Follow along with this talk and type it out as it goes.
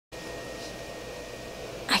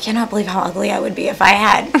cannot believe how ugly I would be if I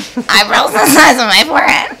had eyebrows the size of my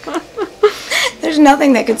forehead. There's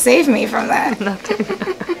nothing that could save me from that. Nothing.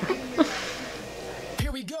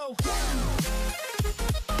 Here we go.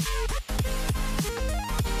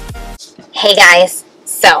 Hey guys,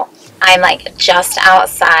 so I'm like just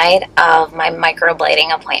outside of my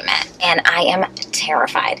microblading appointment and I am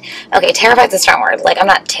terrified. Okay, terrified's a strong word. Like, I'm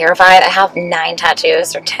not terrified. I have 9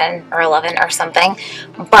 tattoos or 10 or 11 or something,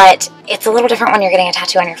 but it's a little different when you're getting a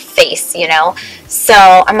tattoo on your face, you know? So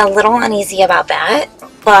I'm a little uneasy about that,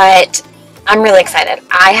 but I'm really excited.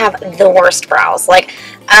 I have the worst brows. Like,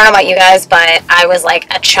 I don't know about you guys, but I was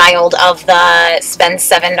like a child of the spend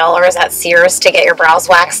 $7 at Sears to get your brows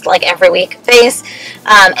waxed like every week phase.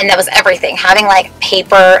 And that was everything. Having like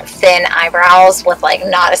paper thin eyebrows with like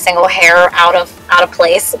not a single hair out of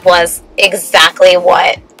place was exactly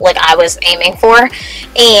what like I was aiming for.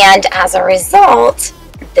 And as a result,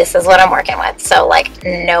 this is what I'm working with. So like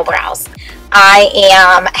no brows. I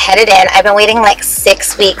am headed in. I've been waiting like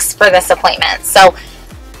 6 weeks for this appointment. So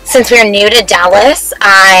since we're new to Dallas,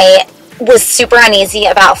 I was super uneasy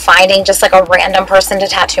about finding just like a random person to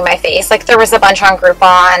tattoo my face. Like, there was a bunch on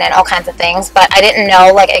Groupon and all kinds of things, but I didn't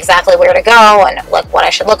know like exactly where to go and like what I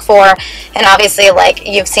should look for. And obviously, like,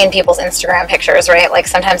 you've seen people's Instagram pictures, right? Like,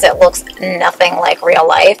 sometimes it looks nothing like real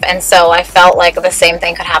life. And so I felt like the same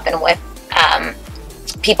thing could happen with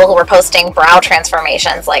people who were posting brow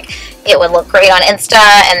transformations. Like, it would look great on Insta,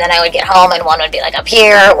 and then I would get home and one would be like up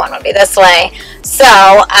here, one would be this way. So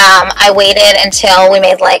I waited until we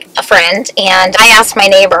made like a friend, and I asked my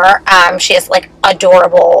neighbor. She has like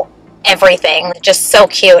adorable everything, just so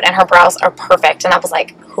cute, and her brows are perfect. And I was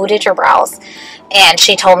like, who did your brows? And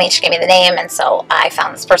she told me, she gave me the name, and so I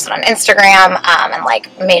found this person on Instagram, and like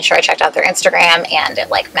made sure I checked out their Instagram, and it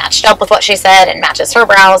like matched up with what she said and matches her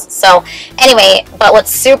brows. So anyway, but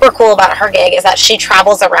what's super cool about her gig is that she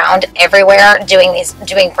travels around everywhere doing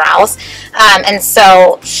brows, and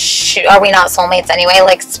so are we not soulmates anyway?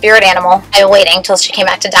 Like, spirit animal. I've been waiting till she came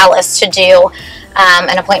back to Dallas to do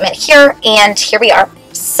an appointment here, and here we are.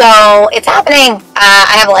 So it's happening.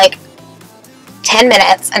 I have like 10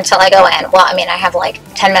 minutes until I go in. Well, I mean, I have like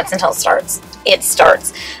 10 minutes until it starts,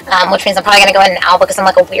 which means I'm probably gonna go in now because I'm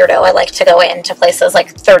like a weirdo. I like to go into places like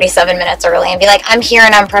 37 minutes early and be like, I'm here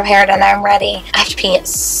and I'm prepared and I'm ready. I have to pee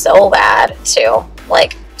so bad too,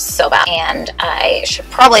 like so bad, and I should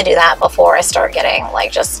probably do that before I start getting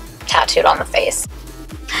like just tattooed on the face.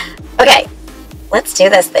 Okay, let's do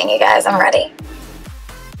this thing, you guys. I'm ready.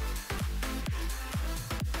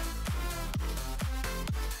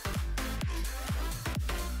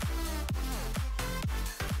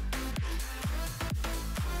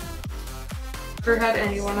 Never had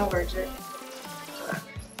anyone allergic. But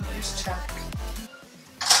I'll just check.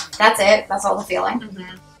 That's it? That's all the feeling?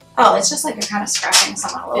 Mm-hmm. Oh, it's just like you're kind of scratching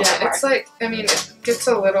someone a little bit. Yeah, it's like, I mean, it gets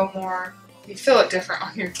a little more, you feel it different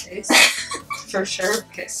on your face. For sure.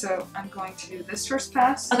 Okay, so I'm going to do this first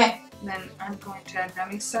pass. Okay. And then I'm going to add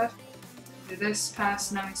numbing stuff. Do this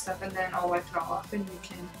pass, numbing stuff, and then I'll wipe it all off and you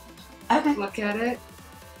can look at it.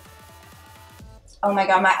 Oh my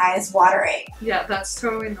god, my eyes watering. Yeah, that's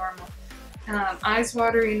totally normal. Eyes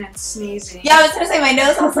watering and sneezing. Yeah, I was gonna say my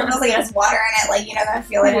nose also feels like it's water in it, like, you know that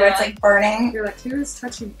feeling where it's like burning. You're like, who is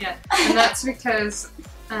touching? Yeah, and that's because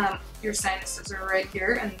your sinuses are right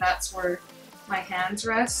here, and that's where my hands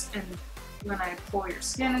rest. And when I pull your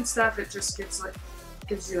skin and stuff, it just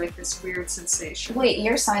gives you like this weird sensation. Wait,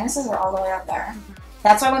 your sinuses are all the way up there? Mm-hmm.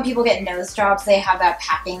 That's why when people get nose jobs, they have that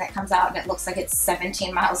packing that comes out and it looks like it's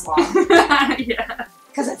 17 miles long. Yeah.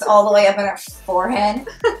 Because it's all the way up in their forehead.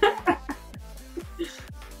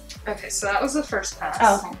 Okay, so that was the first pass.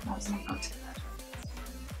 Oh, okay. That was my own.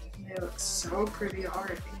 They look so pretty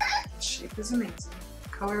already. The shape is amazing. The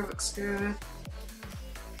color looks good.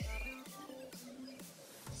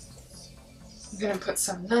 I'm gonna put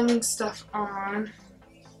some numbing stuff on.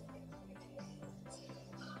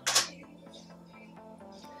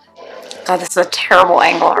 God, this is a terrible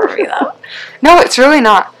angle review though. No, it's really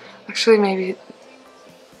not. Actually, maybe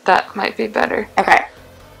that might be better. Okay.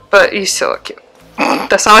 But you still look cute.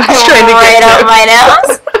 That's not what I was trying to get right up my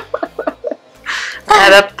nose.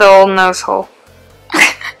 Add up the old nose hole.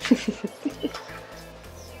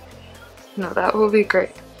 No, that will be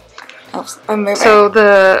great. Oops, I'm moving. So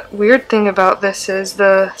the weird thing about this is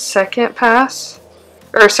the second pass,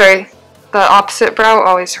 or sorry, the opposite brow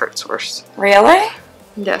always hurts worse. Really?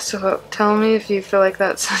 Yeah, so tell me if you feel like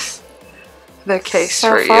that's the case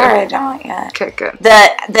for you. So far, I don't yet. Okay, good.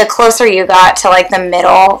 The closer you got to like the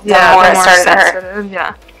middle, the more it started to hurt.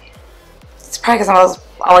 Yeah. It's probably because I was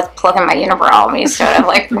always plugging my unibrow. I'm used to it. I have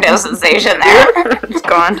like no sensation there. It's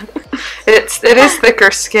gone. It is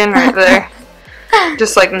thicker skin right there.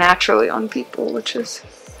 Just like naturally on people, which is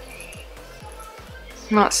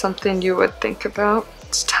not something you would think about.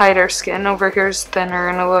 It's tighter skin. Over here is thinner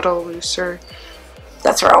and a little looser.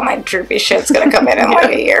 That's where all my droopy shit's gonna come in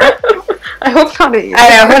like a year. I hope not a year. I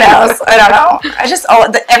know, who knows? I don't know. I just,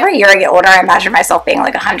 every year I get older, I imagine myself being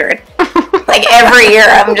like 100. Like every year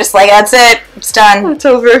I'm just like, that's it. It's done. It's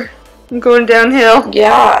over. I'm going downhill.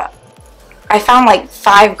 Yeah. I found like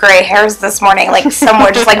 5 gray hairs this morning, like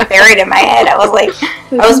somewhere just like buried in my head. I was like,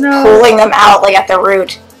 I was pulling them out like at the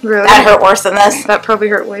root. Really? That hurt worse than this. That probably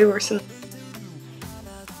hurt way worse than.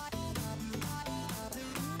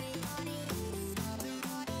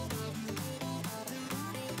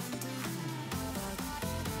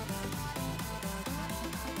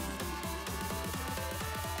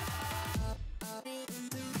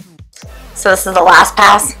 So this is the last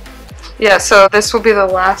pass? Yeah, so this will be the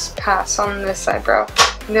last pass on this eyebrow.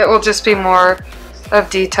 It will just be more of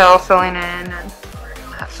detail filling in and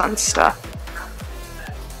that fun stuff.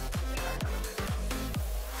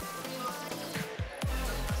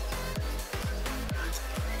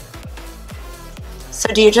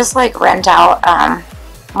 So do you just like rent out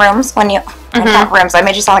rooms when you rent out rooms? I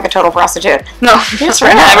made you sound like a total prostitute. No, you just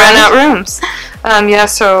rent out rooms. Yeah,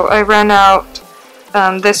 so I rent out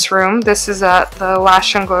this room. This is at the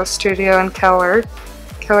Lash and Glow studio in Keller,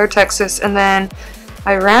 Texas. And then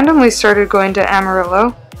I randomly started going to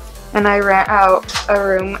Amarillo, and I rent out a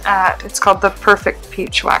room at, it's called the Perfect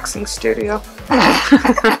Peach Waxing Studio.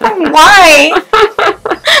 Why?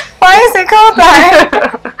 Why is it called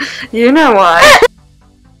that? You know why.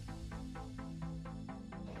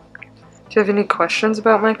 Do you have any questions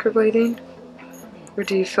about microblading? Or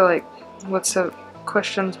do you feel like, what's the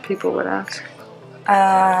questions people would ask?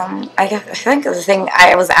 I think the thing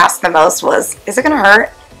I was asked the most was, is it gonna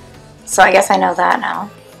hurt? So I guess I know that now.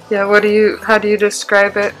 Yeah, how do you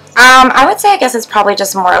describe it? I would say I guess it's probably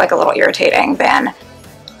just more like a little irritating than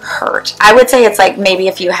hurt. I would say it's like maybe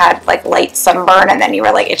if you had like light sunburn and then you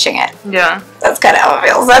were like itching it. Yeah. That's kind of how it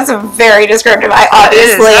feels. That's very descriptive.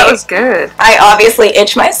 That was good. I obviously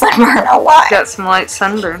itch my sunburn a lot. Got some light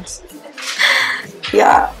sunburns.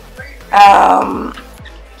 Yeah.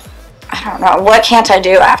 I don't know. What can't I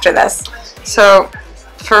do after this? So,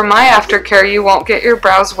 for my aftercare, you won't get your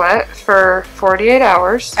brows wet for 48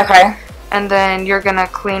 hours. Okay. And then you're going to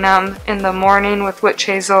clean them in the morning with witch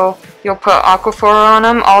hazel. You'll put Aquaphor on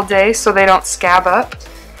them all day so they don't scab up.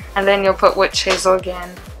 And then you'll put witch hazel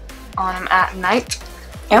again on them at night.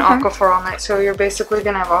 And Aquaphor all night. So you're basically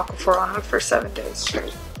going to have Aquaphor on them for 7 days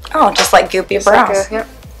straight. Oh, just like goopy brows. Yep.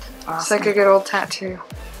 Awesome. It's like a good old tattoo.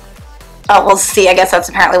 Oh, we'll see. I guess that's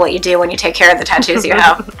apparently what you do when you take care of the tattoos you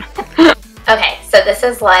have. Okay, so this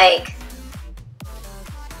is like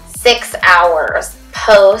 6 hours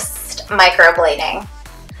post microblading.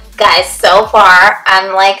 Guys, so far,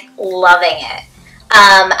 I'm like loving it.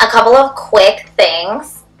 A couple of quick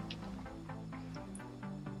things.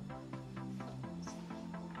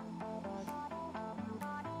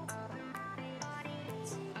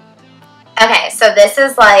 Okay, so this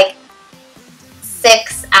is like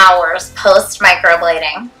 6 hours post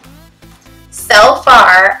microblading. So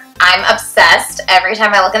far, I'm obsessed every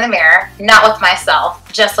time I look in the mirror, not with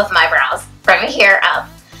myself, just with my brows, from here up.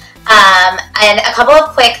 And a couple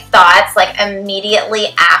of quick thoughts, like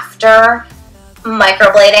immediately after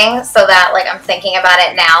microblading, so that like I'm thinking about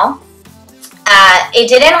it now. It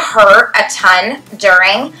didn't hurt a ton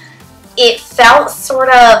during. It felt sort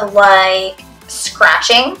of like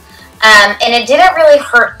scratching. And it didn't really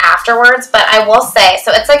hurt afterwards, but I will say,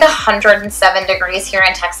 so it's like 107 degrees here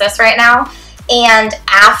in Texas right now. And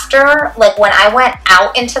after, like when I went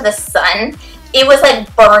out into the sun, it was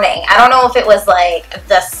like burning. I don't know if it was like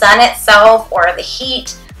the sun itself or the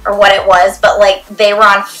heat or what it was, but like they were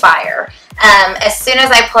on fire. As soon as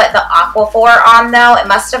I put the Aquaphor on though, it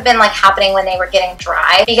must have been like happening when they were getting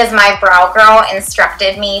dry because my brow girl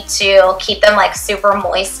instructed me to keep them like super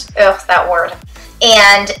moist. Ugh, that word.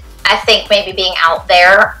 And I think maybe being out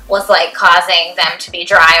there was like causing them to be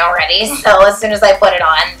dry already. So as soon as I put it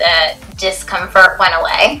on, the discomfort went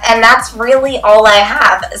away. And that's really all I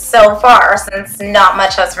have so far since not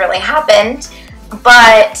much has really happened.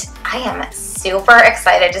 But I am super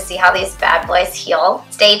excited to see how these bad boys heal.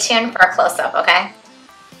 Stay tuned for a close-up, okay?